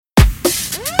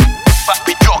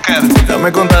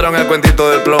Me contaron el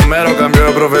cuentito del plomero, cambió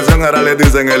de profesión, ahora le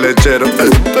dicen el lechero.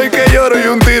 Estoy que lloro y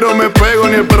un tiro me pego,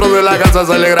 ni el perro de la casa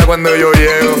se alegra cuando yo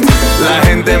llego. La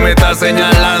gente me está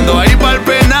señalando, ahí pa'l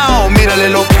penao, mírale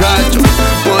los cachos.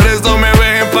 Por eso me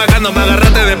ven empacando, me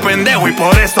agarraste de pendejo y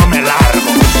por eso me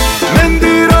largo.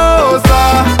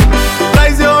 Mentirosa,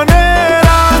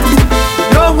 traicionera,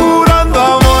 yo jurando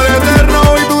amor eterno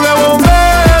y tú de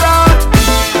bombera.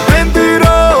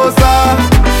 Mentirosa,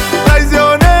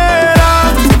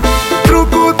 traicionera,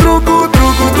 truco, truco,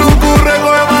 truco, truco,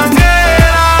 recoge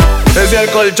manguera. Decía el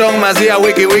colchón, me hacía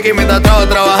wiki wiki, mientras estaba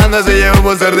trabajando se llevó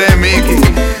por ser de Mickey.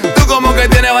 Tú como que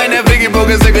tienes vaina friki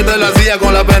porque sé que te lo hacía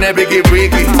con la pene piqui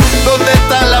piqui. ¿Dónde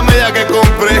está la media que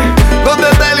compré? ¿Dónde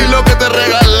está el hilo que te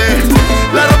regalé?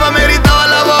 La ropa me gritaba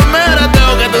la bombera,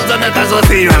 tengo que tú usando el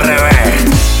calzoncillo al revés.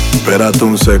 Espérate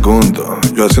un segundo,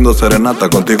 yo haciendo serenata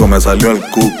contigo me salió el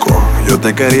cuco. Yo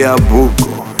te quería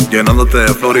buco, llenándote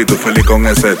de flor y tú feliz con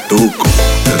ese tuco.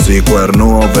 Ese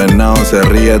cuernudo venado se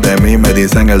ríe de mí, me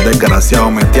dicen el desgraciado.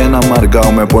 Me tiene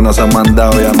amargado, me pone a ser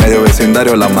mandado y a medio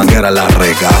vecindario la manguera la ha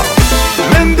regado.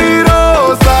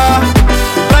 Mentirosa,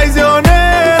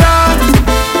 traicionera,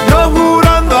 yo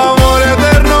jurando amor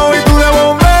eterno y tú de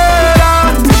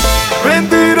bombera.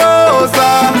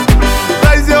 Mentirosa,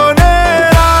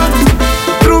 traicionera,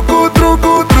 truco,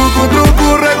 truco, truco,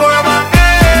 truco, recoge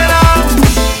manguera.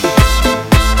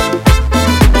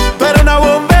 Tú eres una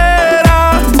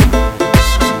bombera,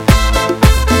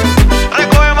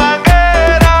 recoge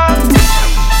manguera.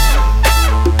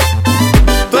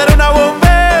 Tú eres una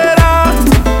bombera,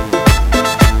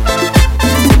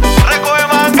 recoge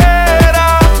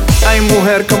manguera. Ay,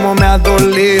 mujer, como me ha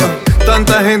dolido,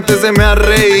 tanta gente se me ha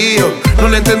reído. No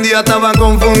le entendía, estaba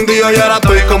confundido y ahora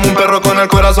estoy como un perro con el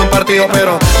corazón partido.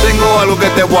 Pero tengo algo que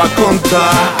te voy a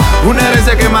contar, una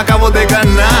herencia que me acabo de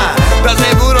ganar. Te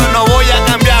aseguro no voy a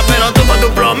cambiar, pero tú con tu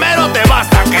plomero te vas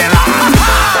a quedar.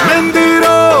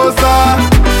 Mentirosa,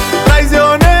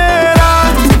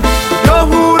 traicionera, yo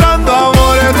jurando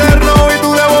amor eterno y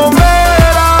tú de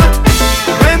bombera.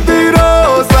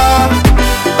 Mentirosa,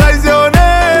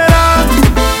 traicionera,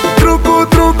 truco,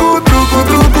 truco, truco,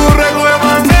 truco, recoge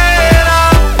manguera.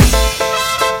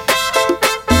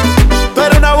 Tú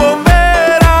eres una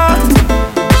bombera,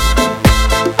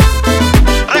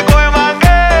 recoge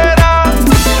manguera.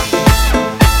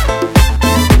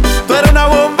 Tú eres una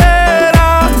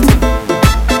bombera,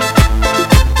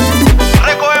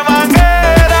 recoge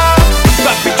manguera.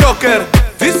 Papi Joker,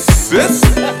 this is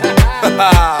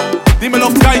dímelo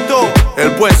Kaito, el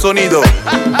buen sonido,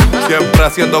 siempre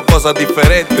haciendo cosas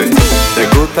diferentes. ¿Te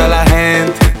gusta la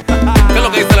gente? ¿Qué es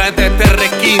lo que dice la gente de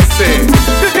TR15?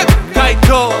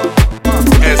 Kaito,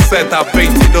 el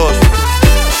Z22.